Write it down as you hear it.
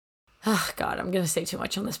Oh, God, I'm going to say too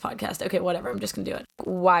much on this podcast. Okay, whatever. I'm just going to do it.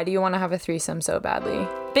 Why do you want to have a threesome so badly?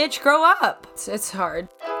 Bitch, grow up. It's hard.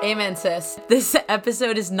 Amen, sis. This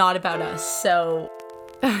episode is not about us, so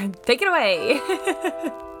take it away.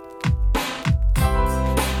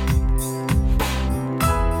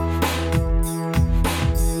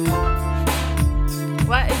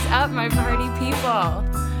 What is up, my party people?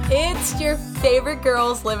 It's your favorite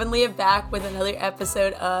girls, Liv and Lia, back with another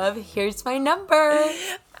episode of Here's My Number.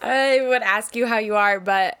 I would ask you how you are,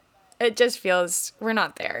 but it just feels we're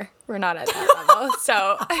not there. We're not at that level.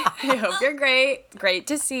 So I hope you're great. Great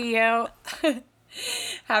to see you.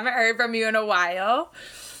 Haven't heard from you in a while.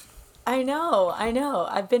 I know.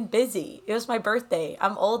 I've been busy. It was my birthday.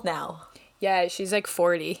 I'm old now. Yeah, she's like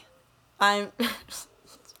 40. I'm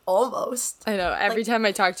almost. I know. Every time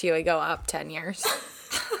I talk to you, I go up 10 years.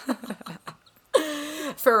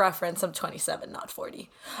 For reference, I'm 27, not 40.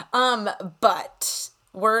 But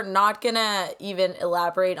we're not gonna even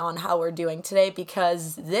elaborate on how we're doing today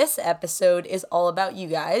because this episode is all about you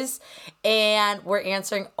guys, and we're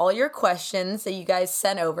answering all your questions that you guys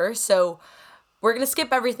sent over. So we're gonna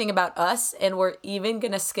skip everything about us, and we're even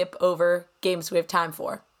gonna skip over games we have time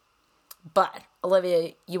for. But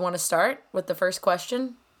Olivia, you want to start with the first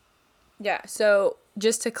question? Yeah, so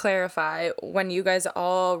just to clarify, when you guys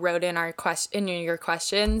all wrote in your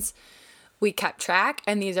questions, we kept track,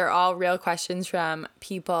 and these are all real questions from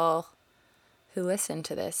people who listen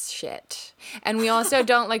to this shit. And we also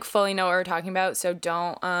don't like fully know what we're talking about, so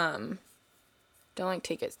don't like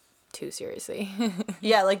take it too seriously.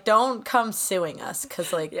 Yeah, like don't come suing us because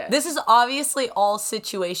This is obviously all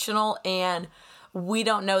situational, and we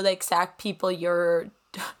don't know the exact people you're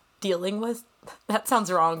dealing with. That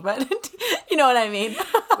sounds wrong, but you know what I mean.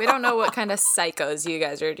 We don't know what kind of psychos you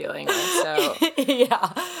guys are dealing with, so.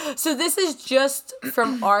 Yeah. So this is just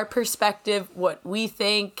from our perspective, what we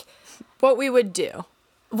think. What we would do.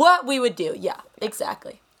 What we would do, yeah,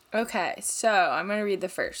 exactly. Okay, so I'm going to read the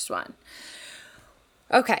first one.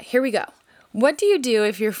 Okay, here we go. What do you do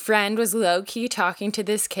if your friend was low-key talking to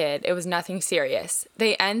this kid? It was nothing serious.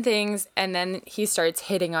 They end things, and then he starts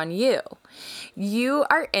hitting on you. You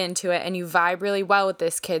are into it, and you vibe really well with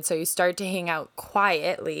this kid, so you start to hang out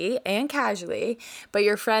quietly and casually, but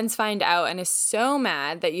your friends find out and is so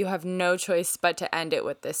mad that you have no choice but to end it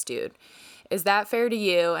with this dude. Is that fair to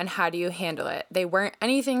you, and how do you handle it? They weren't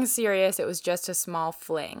anything serious. It was just a small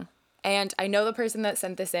fling. And I know the person that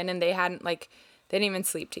sent this in, and they didn't even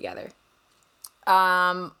sleep together.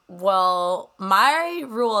 Well, my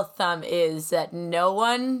rule of thumb is that no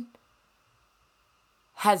one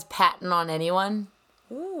has patent on anyone.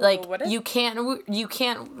 Ooh, you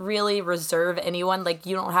can't really reserve anyone. Like,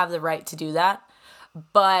 you don't have the right to do that.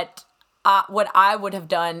 But what I would have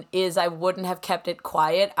done is I wouldn't have kept it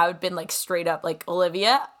quiet. I would have been like straight up like,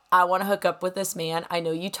 Olivia, I want to hook up with this man. I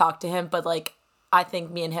know you talked to him, but like, I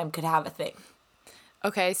think me and him could have a thing.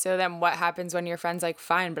 Okay, so then what happens when your friend's like,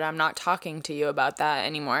 fine, but I'm not talking to you about that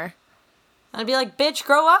anymore? I'd be like, bitch,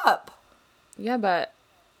 grow up. Yeah, but,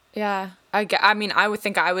 yeah. I mean, I would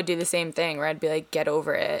think I would do the same thing, where I'd be like, get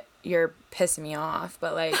over it. You're pissing me off.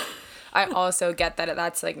 But, like, I also get that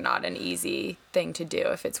that's, like, not an easy thing to do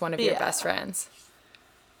if it's one of your best friends.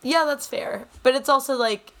 Yeah, that's fair. But it's also,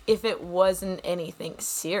 like, if it wasn't anything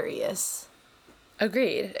serious.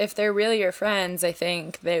 Agreed. If they're really your friends, I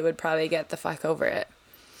think they would probably get the fuck over it.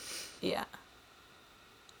 Yeah.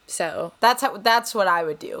 So. That's what I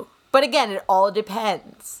would do. But again, it all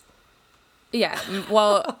depends. Yeah.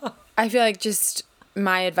 Well, I feel like just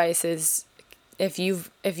my advice is if you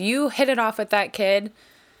hit it off with that kid,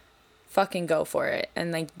 fucking go for it.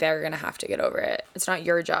 And like they're going to have to get over it. It's not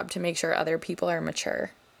your job to make sure other people are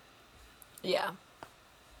mature. Yeah.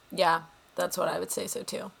 Yeah, that's what I would say so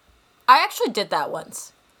too. I actually did that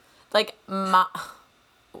once. Like, now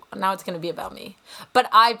it's going to be about me. But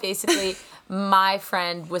I basically, my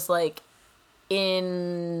friend was, like,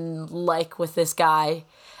 with this guy.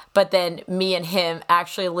 But then me and him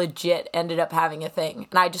actually legit ended up having a thing.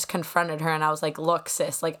 And I just confronted her and I was like, look,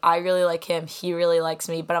 sis, like, I really like him. He really likes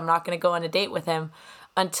me. But I'm not going to go on a date with him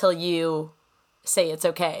until you say it's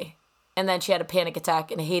okay. And then she had a panic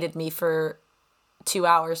attack and hated me for 2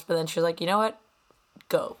 hours. But then she was like, you know what?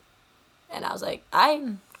 Go. And I was like,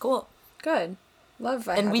 cool. Good. Love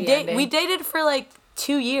that. And we dated for like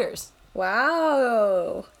 2 years.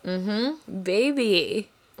 Wow. Mm-hmm. Baby.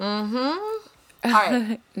 Mm-hmm. All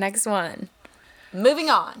right. Next one. Moving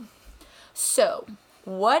on. So,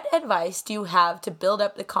 what advice do you have to build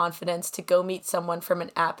up the confidence to go meet someone from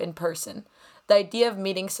an app in person? The idea of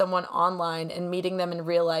meeting someone online and meeting them in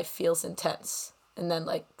real life feels intense. And then,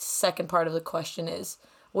 like, second part of the question is,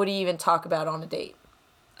 what do you even talk about on a date?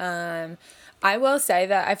 I will say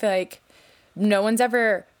that I feel like no one's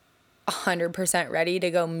ever 100% ready to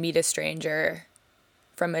go meet a stranger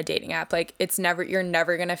from a dating app. Like, you're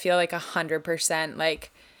never going to feel like 100%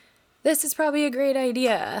 like, this is probably a great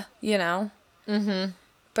idea, you know? Mm-hmm.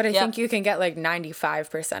 But I think you can get like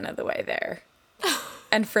 95% of the way there.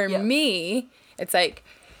 And for me, it's like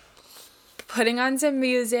putting on some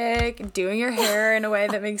music, doing your hair in a way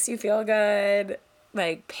that makes you feel good,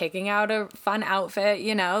 like picking out a fun outfit,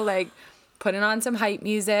 you know, like putting on some hype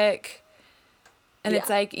music. And it's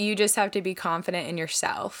like, you just have to be confident in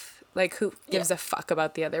yourself. Like, who gives a fuck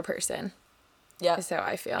about the other person? Yeah. Is how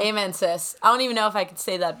I feel. Amen, sis. I don't even know if I could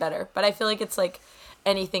say that better, but I feel like it's like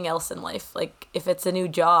anything else in life. Like, if it's a new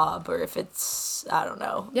job or if it's, I don't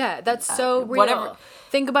know. Yeah, that's so real. Whatever.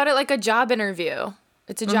 Think about it like a job interview.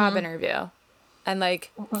 It's a job interview. And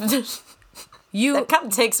like, that kind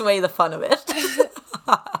of takes away the fun of it.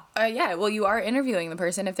 Yeah, well, you are interviewing the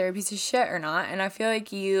person if they're a piece of shit or not. And I feel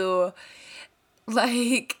like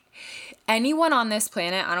like, anyone on this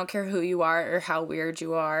planet, I don't care who you are or how weird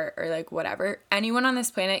you are or like whatever, anyone on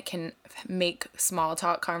this planet can make small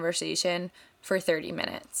talk conversation for 30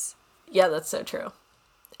 minutes. Yeah, that's so true.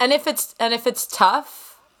 And if it's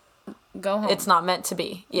tough, go home. It's not meant to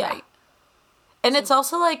be. Yeah. Right. And it's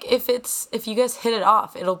also like, if you guys hit it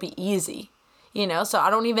off, it'll be easy, you know? So I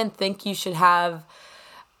don't even think you should have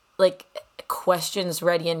like questions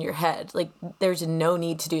ready in your head. Like, there's no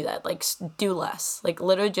need to do that. Like, do less. Like,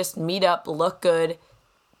 literally just meet up, look good,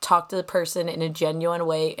 talk to the person in a genuine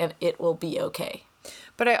way, and it will be okay.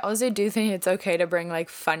 But I also do think it's okay to bring like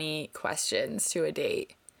funny questions to a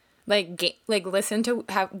date. Like, listen to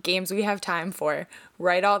games we have time for.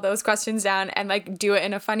 Write all those questions down and like do it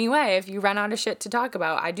in a funny way. If you run out of shit to talk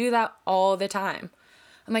about, I do that all the time.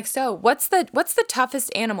 I'm like, so what's the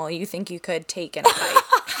toughest animal you think you could take in a fight?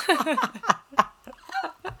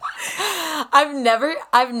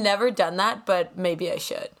 I've never done that, but maybe I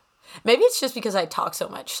should. Maybe it's just because I talk so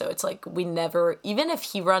much, so it's like even if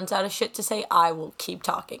he runs out of shit to say, I will keep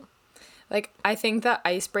talking. Like, I think the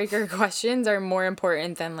icebreaker questions are more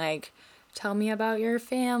important than like, tell me about your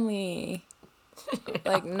family.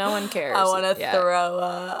 Like, no one cares. I want to throw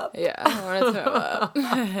up. Yeah, I want to throw up.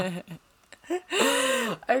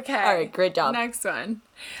 Okay. All right, great job. Next one.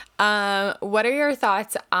 What are your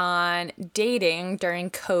thoughts on dating during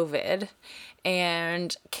COVID?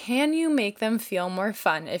 And can you make them feel more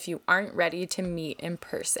fun if you aren't ready to meet in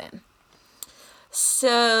person?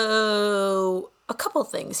 So, a couple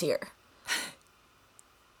things here.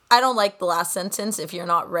 I don't like the last sentence, if you're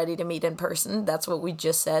not ready to meet in person. That's what we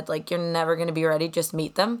just said. Like, you're never going to be ready. Just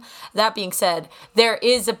meet them. That being said, there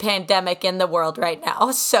is a pandemic in the world right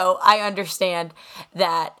now. So I understand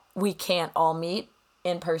that we can't all meet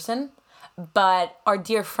in person. But our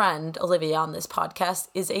dear friend, Olivia, on this podcast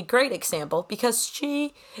is a great example because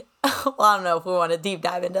she, well, I don't know if we want to deep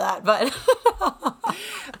dive into that, but.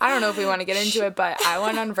 I don't know if we want to get into it, but I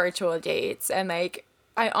went on virtual dates and like,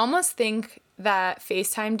 I almost think that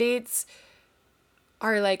FaceTime dates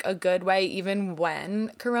are like a good way even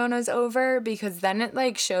when Corona's over, because then it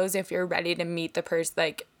like shows if you're ready to meet the person,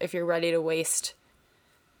 like if you're ready to waste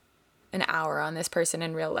an hour on this person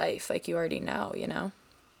in real life, like you already know, you know?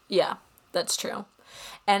 Yeah, that's true.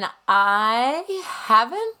 And I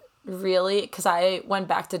haven't really, because I went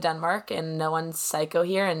back to Denmark and no one's psycho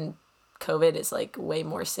here and COVID is like way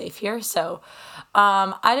more safe here. So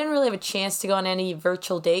I didn't really have a chance to go on any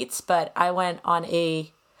virtual dates, but I went on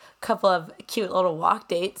a couple of cute little walk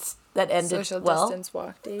dates that ended Social well. Distance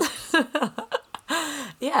walk dates.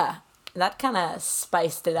 Yeah, that kind of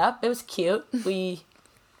spiced it up. It was cute. We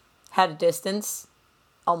had a distance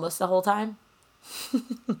almost the whole time.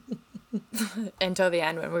 Until the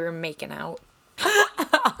end when we were making out.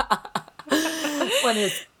 When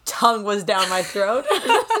his tongue was down my throat.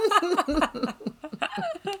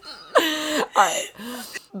 All right.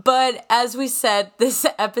 But as we said, this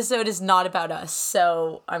episode is not about us,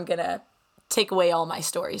 so I'm going to take away all my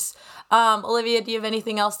stories. Olivia, do you have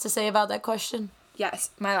anything else to say about that question?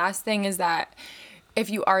 Yes. My last thing is that if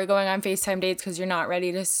you are going on FaceTime dates because you're not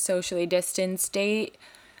ready to socially distance date,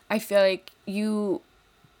 I feel like it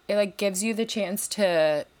like gives you the chance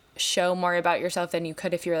to show more about yourself than you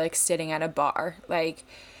could if you're like sitting at a bar. Like,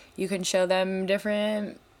 you can show them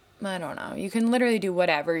different, I don't know, you can literally do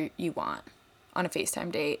whatever you want on a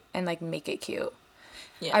FaceTime date and like make it cute.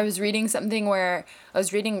 Yeah. I was reading something where I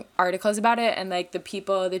was reading articles about it and like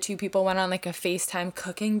the two people went on like a FaceTime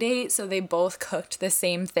cooking date, so they both cooked the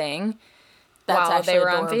same thing while they were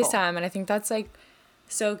adorable. On FaceTime, and I think that's like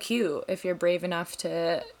so cute if you're brave enough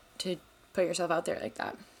to put yourself out there like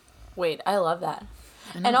that. Wait, I love that.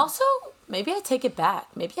 And also, maybe I take it back.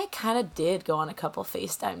 Maybe I kind of did go on a couple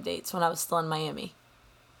FaceTime dates when I was still in Miami.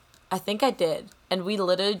 I think I did. And we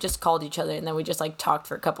literally just called each other and then we just like talked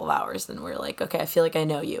for a couple of hours and we are like, okay, I feel like I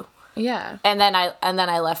know you. Yeah. And then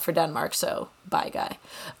I left for Denmark, so bye guy.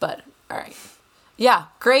 But all right. Yeah,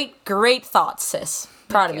 great thoughts, sis.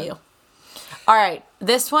 Proud of you. All right.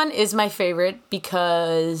 This one is my favorite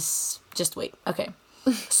because just wait. Okay.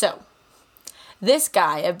 So, this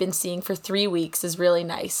guy I've been seeing for 3 weeks is really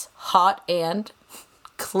nice, hot, and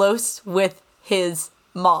close with his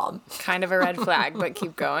mom. Kind of a red flag, but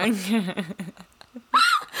keep going.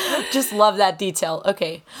 Just love that detail.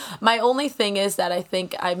 Okay. My only thing is that I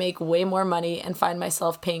think I make way more money and find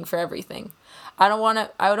myself paying for everything. I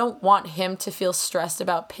don't want him to feel stressed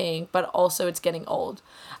about paying, but also it's getting old.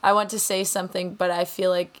 I want to say something, but I feel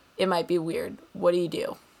like it might be weird. What do you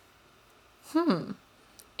do?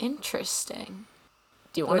 Interesting.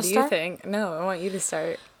 Do you want to start? What do you think? No, I want you to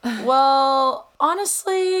start. Well,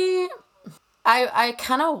 honestly, I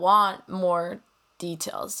kind of want more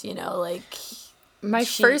details, like my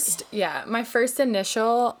first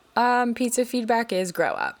initial pizza feedback is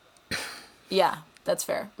grow up. Yeah, that's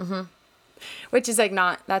fair. Mm-hmm. Which is like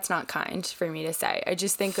that's not kind for me to say. I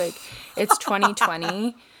just think like it's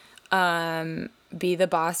 2020. Be the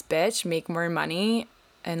boss bitch, make more money,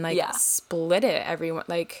 and like split it. Everyone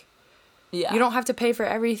like, you don't have to pay for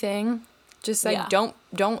everything. Just like don't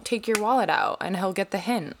take your wallet out, and he'll get the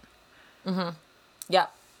hint. Mm-hmm. Yeah.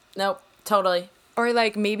 Nope. Totally. Or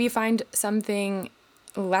like maybe find something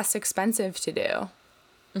less expensive to do.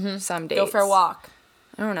 Mm-hmm. Some days. Go for a walk.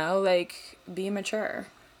 I don't know. Like be mature.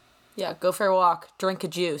 Yeah, go for a walk, drink a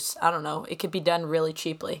juice. I don't know. It could be done really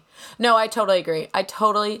cheaply. No, I totally agree. I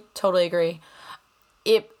totally agree.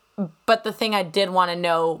 But the thing I did want to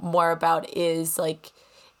know more about is, like,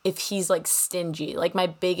 if he's, like, stingy. Like, my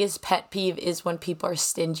biggest pet peeve is when people are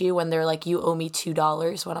stingy, when they're like, you owe me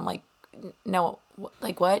 $2, when I'm like, no,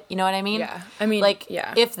 like, what? You know what I mean? Yeah. I mean, like,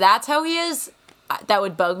 if that's how he is, that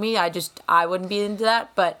would bug me. I wouldn't be into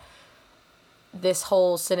that. But this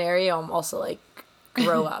whole scenario, I'm also like,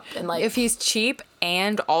 grow up. And like, if he's cheap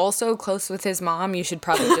and also close with his mom, you should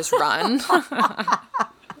probably just run.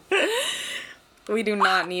 We do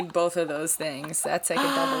not need both of those things. That's like a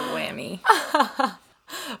double whammy.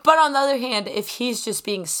 But on the other hand, if he's just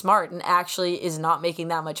being smart and actually is not making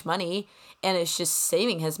that much money and is just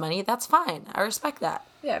saving his money, that's fine. I respect that.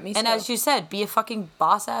 Yeah, me too. And as you said, be a fucking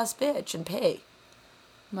boss ass bitch and pay.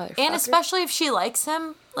 Motherfucker. And especially if she likes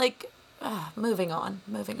him, like, moving on.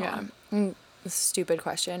 Stupid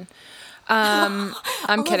question. I'm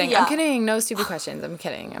kidding. I'm kidding. No stupid questions. I'm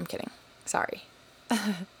kidding. Sorry.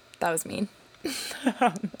 That was mean.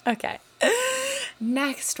 Okay.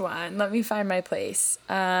 Next one. Let me find my place.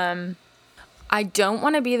 I don't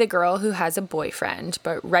want to be the girl who has a boyfriend,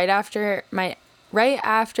 but right after my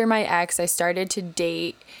ex, I started to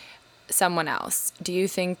date someone else. Do you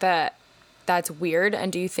think that that's weird,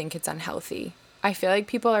 and do you think it's unhealthy? I feel like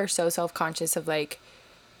people are so self-conscious of like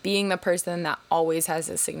being the person that always has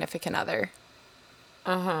a significant other.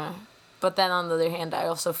 But then on the other hand, I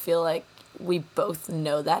also feel like we both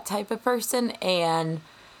know that type of person. And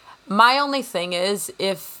my only thing is,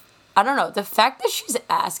 I don't know, the fact that she's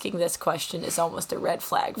asking this question is almost a red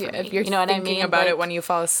flag for me. If you're thinking about it when you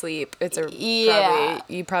fall asleep, it's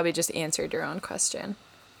you probably just answered your own question.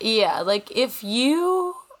 Yeah, like if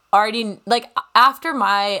you already, like, after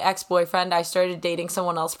my ex-boyfriend, I started dating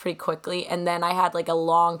someone else pretty quickly, and then I had like a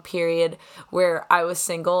long period where I was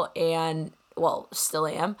single and, well, still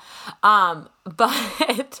am,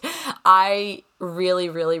 but I really,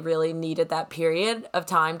 really, really needed that period of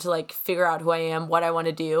time to like figure out who I am, what I want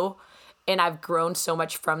to do, and I've grown so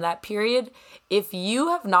much from that period. If you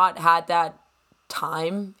have not had that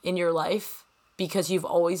time in your life because you've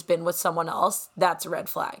always been with someone else, that's a red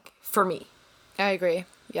flag for me. I agree.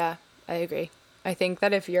 Yeah, I agree. I think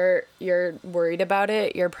that if you're worried about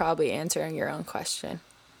it, you're probably answering your own question.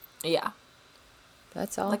 Yeah.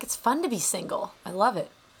 That's all. Like, it's fun to be single. I love it.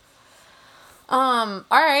 All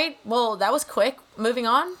right. Well, that was quick. Moving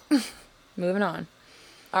on. Moving on.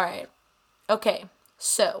 All right. Okay.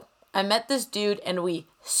 So, I met this dude and we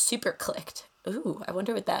super clicked. Ooh, I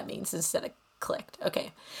wonder what that means instead of clicked.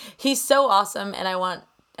 Okay. He's so awesome and I want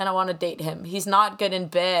to date him. He's not good in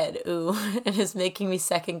bed. Ooh, and is making me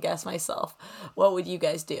second guess myself. What would you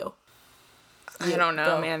guys do? I don't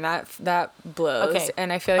know, man. That blows. Okay.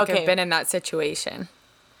 And I feel like I've been in that situation.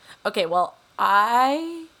 Okay, well,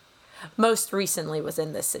 I most recently was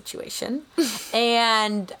in this situation.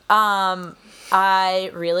 And I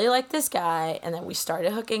really liked this guy, and then we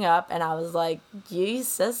started hooking up, and I was like,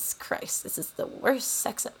 Jesus Christ, this is the worst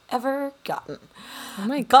sex I've ever gotten. Oh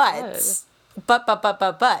my God. But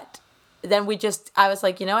then I was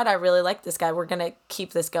like, you know what? I really like this guy. We're going to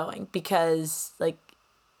keep this going because, like,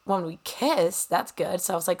 when we kiss, that's good.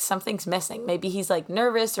 So I was like, something's missing. Maybe he's, like,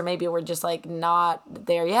 nervous, or maybe we're just, like, not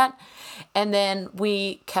there yet. And then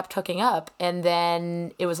we kept hooking up, and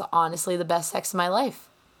then it was honestly the best sex of my life.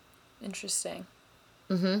 Interesting.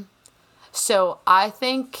 So I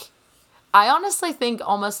honestly think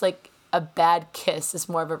almost like a bad kiss is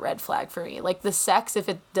more of a red flag for me. Like, the sex, if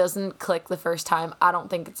it doesn't click the first time, I don't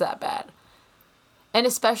think it's that bad. And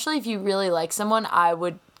especially if you really like someone, I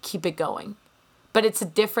would keep it going. But it's a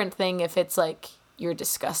different thing if it's like you're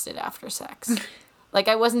disgusted after sex. Like,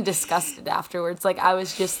 I wasn't disgusted afterwards. Like, I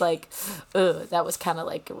was just like, ugh, that was kind of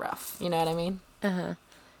like rough. You know what I mean?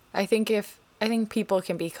 I think people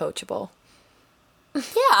can be coachable.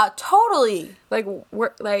 Yeah, totally.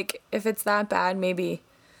 Like, if it's that bad, maybe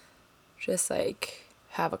just, like,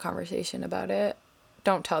 have a conversation about it.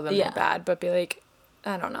 Don't tell them they're bad, but be like,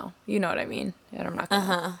 I don't know. You know what I mean? And I'm not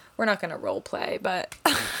gonna, we're not gonna role play, but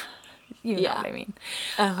you know what I mean.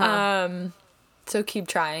 So keep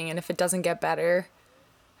trying, and if it doesn't get better,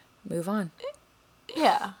 move on.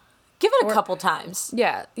 Yeah. Give it a couple times.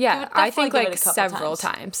 Yeah. I think, like, several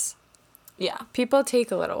times. Yeah. People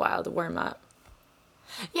take a little while to warm up.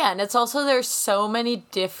 Yeah, and it's also, there's so many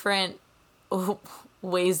different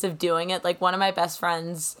ways of doing it. Like, one of my best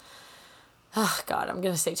friends, oh God, I'm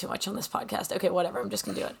going to say too much on this podcast. Okay, whatever, I'm just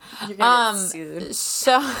going to do it. You're going to get sued.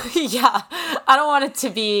 So, yeah, I don't want it to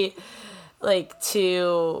be, like,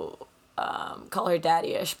 too, call her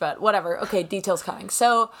daddy-ish, but whatever. Okay, details coming.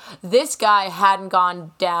 So, this guy hadn't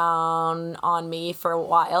gone down on me for a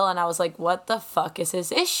while, and I was like, what the fuck is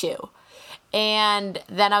his issue? And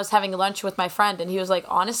then I was having lunch with my friend, and he was like,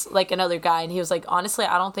 another guy, and he was like, honestly,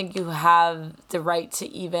 I don't think you have the right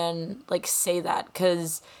to even, like, say that,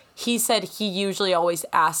 because he said he usually always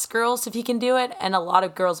asks girls if he can do it, and a lot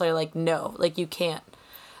of girls are like, no, like, you can't.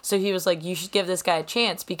 So he was like, you should give this guy a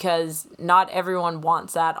chance, because not everyone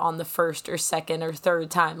wants that on the first or second or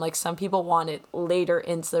third time. Like, some people want it later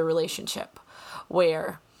into the relationship,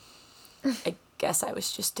 where I guess I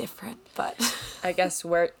was just different, but I guess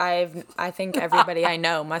I think everybody I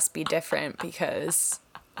know must be different, because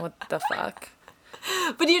what the fuck?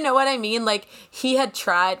 But you know what I mean? Like,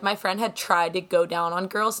 my friend had tried to go down on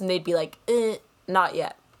girls, and they'd be like, not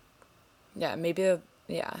yet. Yeah, maybe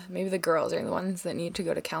the girls are the ones that need to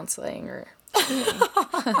go to counseling or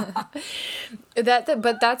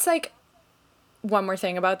but that's, like, one more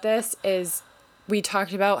thing about this is we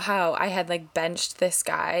talked about how I had, like, benched this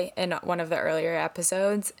guy in one of the earlier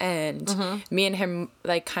episodes, and me and him,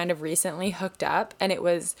 like, kind of recently hooked up, and it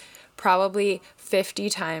was probably 50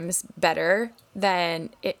 times better than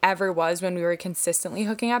it ever was when we were consistently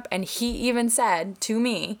hooking up. And he even said to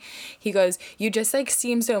me, he goes, you just, like,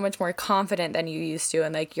 seem so much more confident than you used to,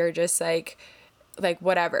 and, like, you're just like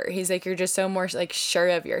whatever. He's like, you're just so more, like, sure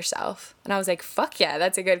of yourself. And I was like, fuck yeah,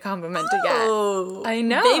 that's a good compliment to get. I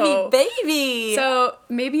know. Baby. So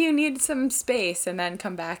maybe you need some space and then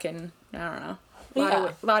come back, and I don't know.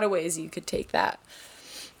 A lot of ways you could take that.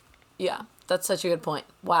 Yeah, that's such a good point.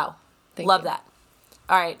 Wow. Love that.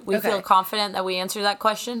 All right, we feel confident that we answered that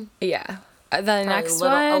question? Yeah. The next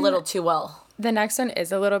one... A little too well. The next one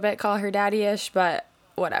is a little bit call her daddy-ish, but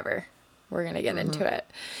whatever. We're going to get into it.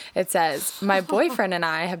 It says, my boyfriend and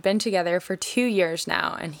I have been together for 2 years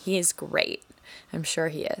now, and he's great. I'm sure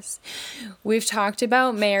he is. We've talked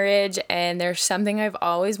about marriage, and there's something I've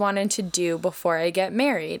always wanted to do before I get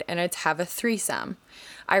married, and it's have a threesome.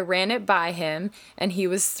 I ran it by him, and he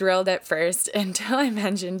was thrilled at first until I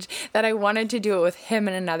mentioned that I wanted to do it with him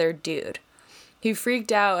and another dude. He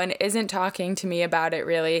freaked out and isn't talking to me about it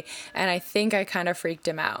really, and I think I kind of freaked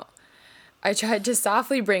him out. I tried to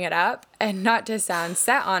softly bring it up and not to sound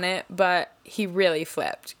set on it, but he really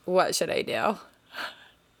flipped. What should I do?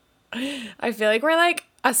 I feel like we're like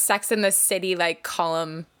a Sex and the City, like,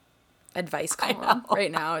 advice column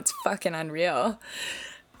right now. It's fucking unreal.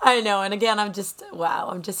 I know. And again, I'm just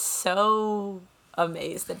so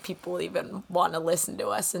amazed that people even want to listen to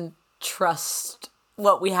us and trust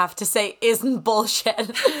what we have to say isn't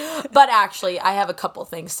bullshit. But actually, I have a couple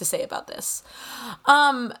things to say about this.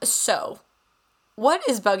 So what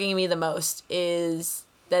is bugging me the most is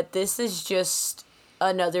that this is just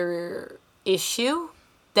another issue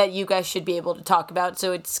that you guys should be able to talk about.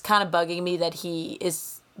 So it's kind of bugging me that he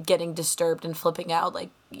is getting disturbed and flipping out. Like,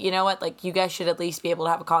 you know what? Like, you guys should at least be able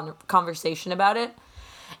to have a conversation about it.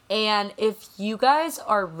 And if you guys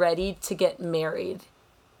are ready to get married,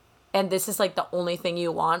 and this is like the only thing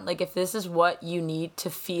you want, like if this is what you need to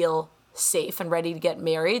feel safe and ready to get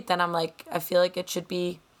married, then I'm like, I feel like it should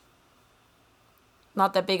be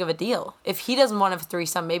not that big of a deal. If he doesn't want a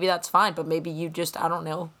threesome, maybe that's fine, but maybe you just, I don't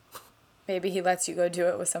know. Maybe he lets you go do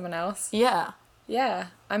it with someone else. Yeah. Yeah.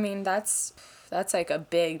 I mean, that's like a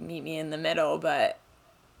big meet me in the middle, but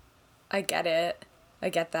I get it. I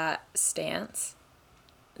get that stance.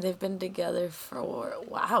 They've been together for,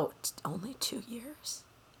 wow, only 2 years.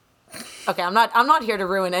 Okay, I'm not here to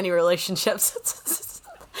ruin any relationships.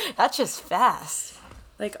 That's just fast.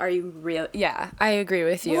 Like, are you real? Yeah, I agree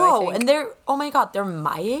with you. Whoa, I think. and they're, oh my God, they're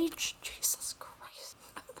my age? Jesus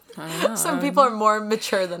Christ. Some people are more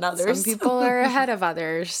mature than others. Some people are ahead of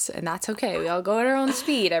others, and that's okay. We all go at our own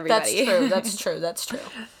speed, everybody. That's true.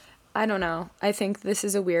 I don't know. I think this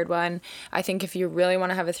is a weird one. I think if you really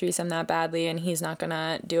want to have a threesome that badly and he's not going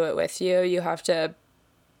to do it with you, you have to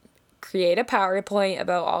create a PowerPoint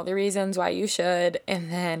about all the reasons why you should and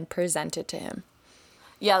then present it to him.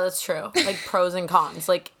 Yeah, that's true. Like pros and cons.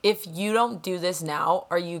 Like if you don't do this now,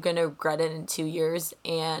 are you going to regret it in 2 years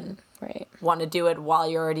and want to do it while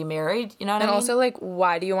you're already married? You know what I mean? And also, like,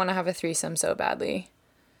 why do you want to have a threesome so badly?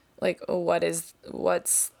 Like,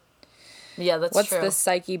 what's yeah, that's what's true. the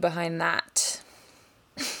psyche behind that?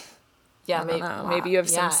 Yeah, maybe maybe you have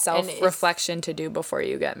some self-reflection to do before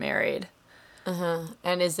you get married.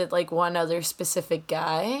 And is it like one other specific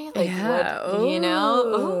guy? Like yeah. what, you know?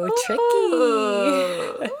 Ooh,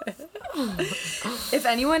 tricky. If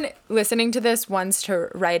anyone listening to this wants to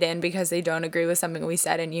write in because they don't agree with something we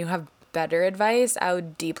said and you have better advice, I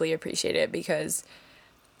would deeply appreciate it because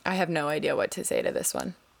I have no idea what to say to this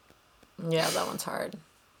one. Yeah, that one's hard.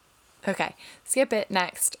 Okay, skip it.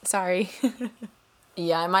 Next. Sorry.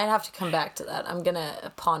 Yeah, I might have to come back to that. I'm going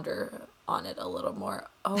to ponder on it a little more.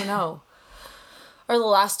 Oh, no. Are the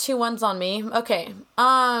last 2 ones on me? Okay.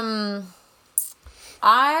 I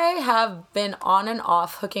have been on and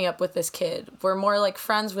off hooking up with this kid. We're more like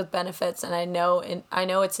friends with benefits, and I know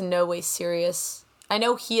it's in no way serious. I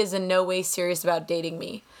know he is in no way serious about dating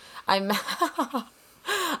me. I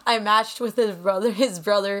matched with his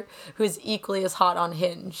brother, who is equally as hot on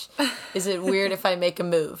Hinge. Is it weird if I make a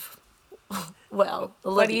move? Well,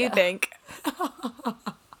 Olivia. What do you think?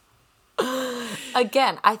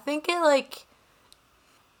 Again, I think it like,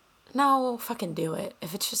 no, fucking do it.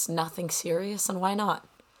 If it's just nothing serious, then why not?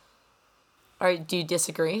 Or do you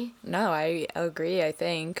disagree? No, I agree, I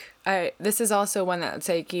think. This is also one that's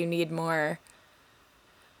like you need more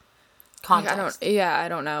context. I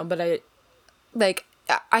don't know, but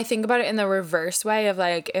I think about it in the reverse way of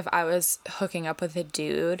like if I was hooking up with a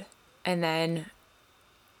dude and then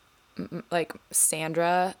like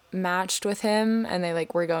Sandra matched with him and they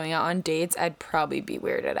like were going out on dates, I'd probably be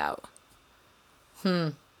weirded out.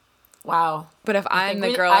 Wow. But if I'm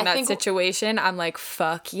the girl in that situation, I'm like,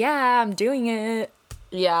 fuck yeah, I'm doing it.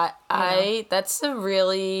 Yeah, that's a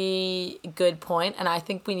really good point, and I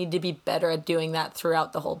think we need to be better at doing that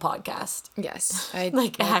throughout the whole podcast. Yes, I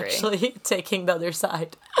like agree. Actually taking the other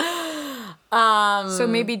side. So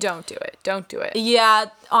maybe don't do it. Don't do it. Yeah,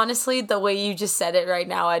 honestly, the way you just said it right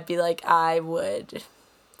now, I'd be like, I would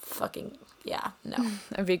fucking, yeah, no.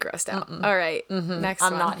 I'd be grossed out. All right, next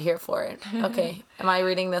one. I'm not here for it. Okay, am I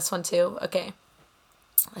reading this one too? Okay.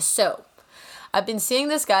 So, I've been seeing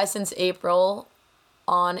this guy since April,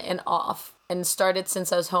 on and off, and started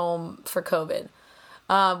since I was home for COVID.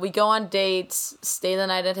 We go on dates, stay the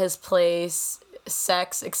night at his place,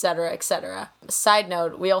 sex, etc., etc. Side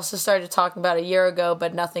note, we also started talking about a year ago,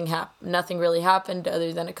 but nothing really happened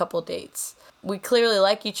other than a couple dates. We clearly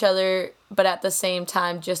like each other, but at the same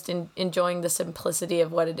time, just enjoying the simplicity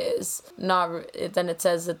of what it is. Then it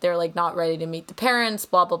says that they're like not ready to meet the parents,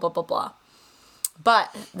 blah, blah, blah, blah, blah.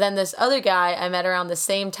 But then this other guy I met around the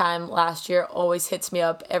same time last year always hits me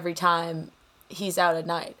up every time he's out at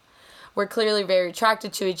night. We're clearly very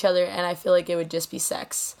attracted to each other, and I feel like it would just be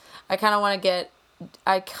sex. I kind of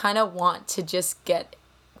want to just get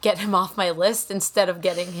him off my list instead of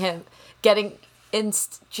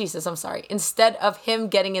instead of him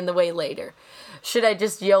getting in the way later. Should I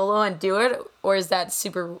just YOLO and do it, or is that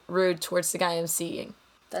super rude towards the guy I'm seeing?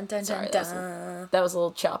 Dun, dun, Sorry, dun, that was a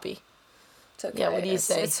little choppy. It's okay. Yeah, what do you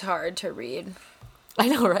say? It's hard to read. I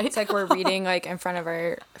know, right? It's like we're reading like in front of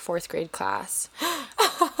our 4th grade class.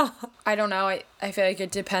 I don't know. I feel like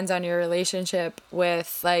it depends on your relationship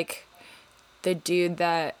with like the dude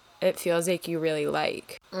that it feels like you really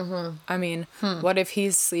like. Mm-hmm. I mean, what if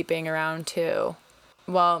he's sleeping around too?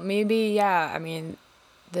 Well, maybe, yeah. I mean,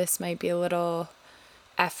 this might be a little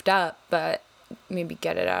effed up, but maybe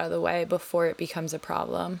get it out of the way before it becomes a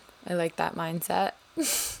problem. I like that mindset.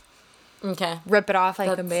 Okay. Rip it off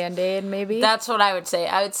like a Band-Aid, maybe. That's what I would say.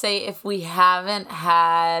 I would say if we haven't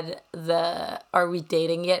had the "are we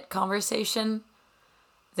dating yet" conversation,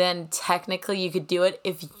 then technically you could do it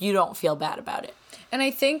if you don't feel bad about it. And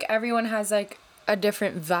I think everyone has like a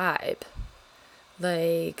different vibe.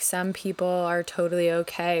 Like some people are totally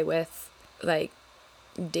okay with like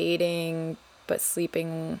dating but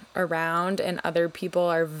sleeping around, and other people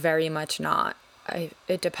are very much not.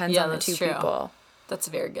 It depends on the two people. That's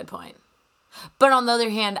a very good point. But on the other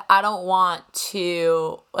hand, I don't want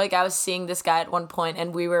to, like, I was seeing this guy at one point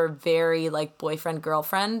and we were very like boyfriend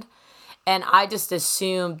girlfriend, and I just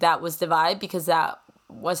assumed that was the vibe because that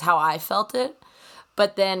was how I felt it.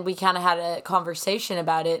 But then we kind of had a conversation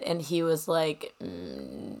about it and he was like,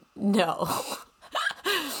 no.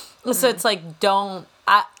 So it's like,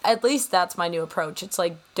 at least that's my new approach. It's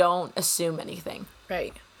like, don't assume anything.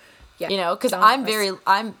 Right. Yeah. You know, because I'm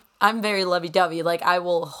very lovey-dovey. Like, I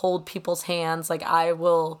will hold people's hands. Like, I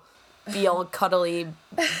will be all cuddly.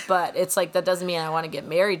 But it's like, that doesn't mean I want to get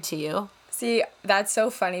married to you. See, that's so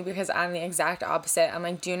funny because I'm the exact opposite. I'm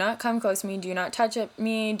like, do not come close to me. Do not touch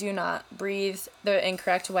me. Do not breathe the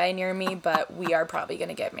incorrect way near me. But we are probably going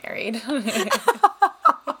to get married.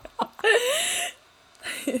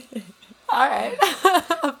 All right.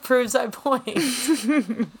 Proves my point.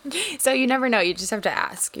 So you never know. You just have to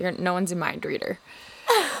ask. No one's a mind reader.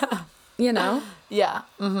 You know? Yeah.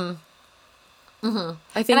 Mm-hmm. Mm-hmm.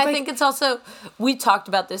 I think it's also, we talked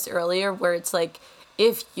about this earlier, where it's like,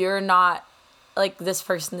 if you're not, like, this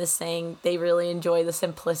person is saying they really enjoy the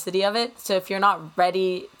simplicity of it. So if you're not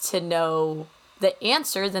ready to know the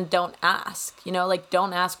answer, then don't ask. You know, like,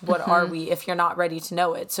 don't ask what are we if you're not ready to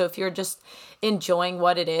know it. So if you're just enjoying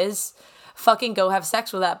what it is, fucking go have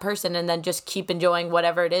sex with that person and then just keep enjoying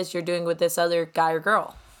whatever it is you're doing with this other guy or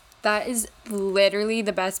girl. That is literally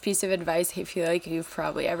the best piece of advice I feel like you've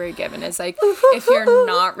probably ever given. It's like, if you're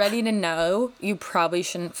not ready to know, you probably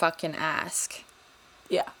shouldn't fucking ask.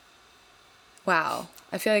 Yeah. Wow.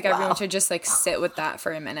 I feel like everyone should just like sit with that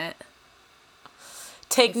for a minute.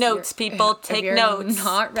 Take notes, people. Take notes.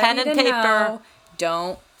 Not ready pen and paper. Know,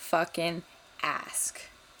 don't fucking ask.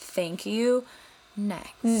 Thank you.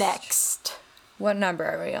 Next. What number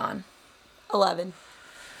are we on? 11.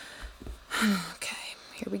 Okay.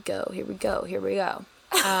 Here we go.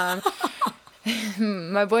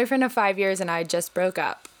 My boyfriend of 5 years and I just broke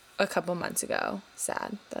up a couple months ago.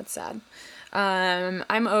 Sad. That's sad.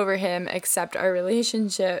 I'm over him, accept our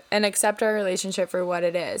relationship for what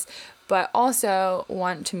it is, but also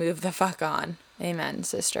want to move the fuck on. Amen,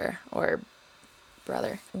 sister or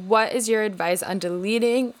brother. What is your advice on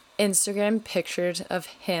deleting Instagram pictures of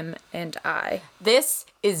him and I? This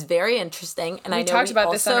is very interesting, and I know talked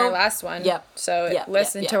about this on our last one. Yep. So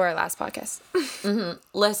listen to our last podcast.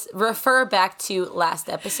 Let's refer back to last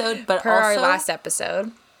episode, but our last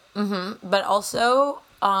episode. But also,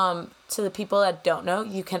 to the people that don't know,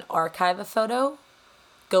 you can archive a photo.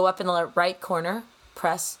 Go up in the right corner,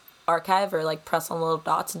 press archive, or like press on the little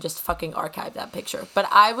dots and just fucking archive that picture. But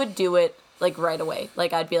I would do it like right away.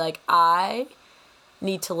 Like, I'd be like, I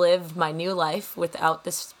need to live my new life without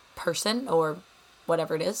this person or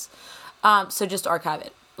whatever it is. So just archive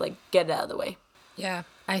it. Like, get it out of the way. Yeah.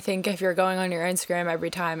 I think if you're going on your Instagram every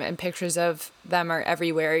time and pictures of them are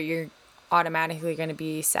everywhere, you're automatically going to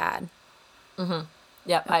be sad.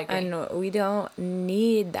 Yep, I agree. And we don't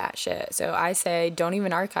need that shit. So I say don't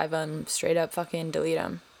even archive them. Straight up fucking delete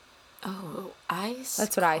them. Oh, ice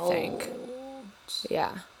That's what I think.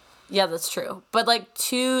 Yeah. Yeah, that's true. But, like,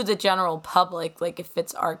 to the general public, like, if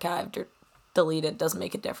it's archived or deleted, doesn't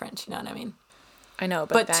make a difference. You know what I mean? I know,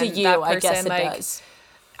 but to you, I guess it does.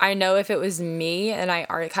 I know if it was me and I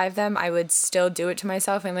archived them, I would still do it to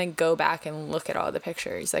myself and, like, go back and look at all the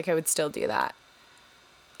pictures. Like, I would still do that.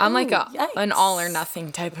 I'm like an all or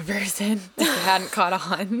nothing type of person. If you hadn't caught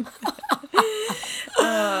on.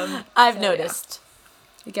 I've noticed.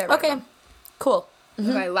 Yeah. Get rid of them. Cool.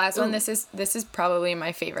 Okay, last one. This is probably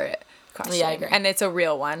my favorite question. Yeah, I agree. And it's a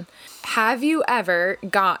real one. Have you ever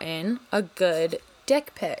gotten a good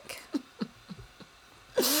dick pic?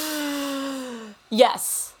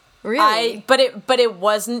 Yes. Really? But it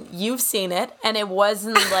wasn't, you've seen it, and it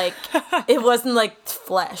wasn't like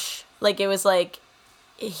flesh. Like, it was like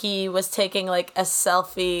he was taking like a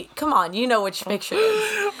selfie. Come on, you know which picture it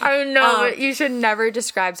is. I know, but you should never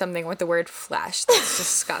describe something with the word flesh. That's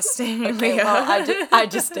disgusting. Okay, well, I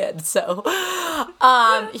just did. So,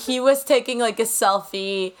 he was taking like a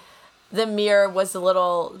selfie. The mirror was a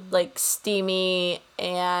little like steamy,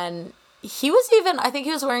 and he was even, I think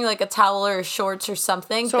he was wearing like a towel or shorts or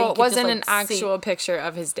something. So it wasn't an actual picture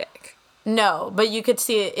of his dick. No, but you could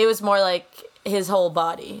see it. It was more like his whole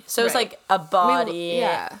body. So it was like a body,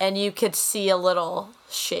 and you could see a little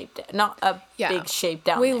shape, not a big shape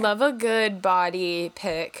down there. We love a good body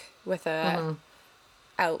pic with a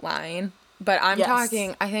outline. But I'm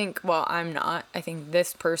talking, I'm not. I think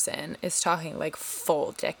this person is talking like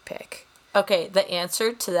full dick pic. Okay, the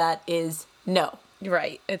answer to that is no.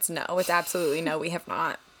 Right, it's no. It's absolutely no, we have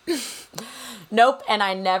not. Nope, and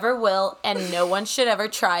I never will, and no one should ever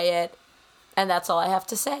try it. And that's all I have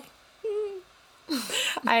to say.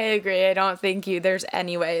 I agree. I don't think there's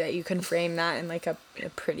any way that you can frame that in like a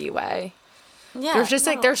pretty way. Yeah. There's just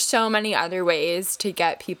like, there's so many other ways to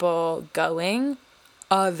get people going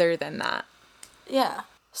other than that. Yeah.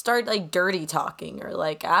 Start like dirty talking or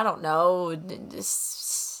like, I don't know,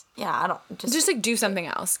 just like do something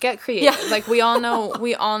else. Get creative. Yeah. Like we all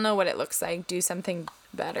know what it looks like. Do something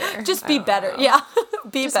better. Just be better. Yeah.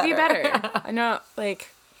 Be better. I know, like,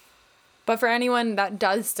 but for anyone that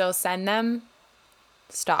does still send them,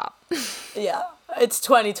 stop. Yeah. It's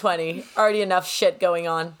 2020. Already enough shit going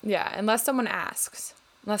on. Yeah. Unless someone asks.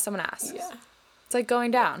 Yeah. It's like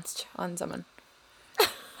going down on someone.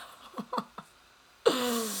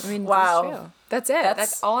 I mean, wow. That's it.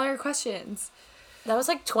 That's all our questions. That was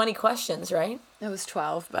like 20 questions, right? It was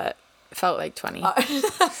 12, but it felt like 20.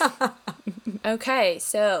 Okay,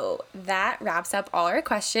 so that wraps up all our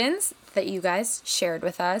questions that you guys shared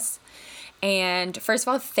with us. And first of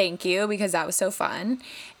all, thank you, because that was so fun.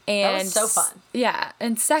 And that was so fun. Yeah.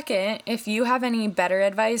 And second, if you have any better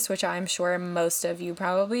advice, which I'm sure most of you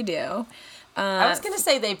probably do. I was going to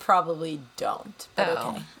say they probably don't, but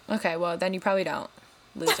okay. Okay, well, then you probably don't.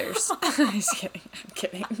 Losers. Just kidding. I'm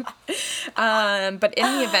kidding. But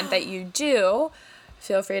in the event that you do,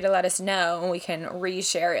 feel free to let us know and we can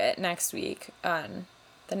reshare it next week on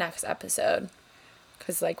the next episode.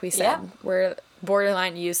 Because like we said, we're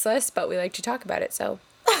borderline useless, but we like to talk about it, so.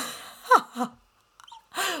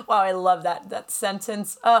 Wow, I love that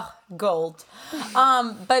sentence. Ugh, gold.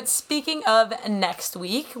 But speaking of next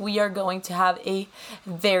week, we are going to have a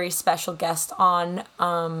very special guest on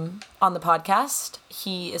the podcast.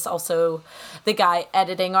 He is also the guy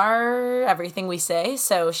editing our everything we say,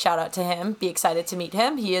 so shout out to him. Be excited to meet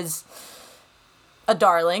him. He is a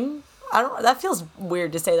darling. That feels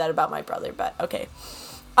weird to say that about my brother, but okay.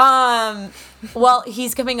 Well,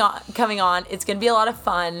 he's coming on. It's going to be a lot of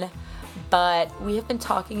fun. But we have been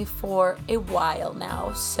talking for a while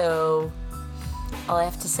now, so all I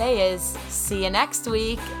have to say is see you next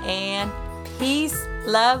week, and peace,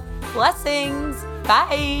 love, blessings.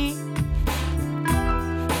 Bye.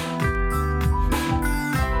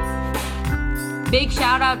 Big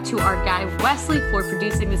shout out to our guy Wesley for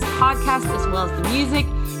producing this podcast as well as the music.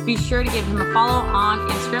 Be sure to give him a follow on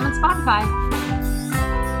Instagram and Spotify.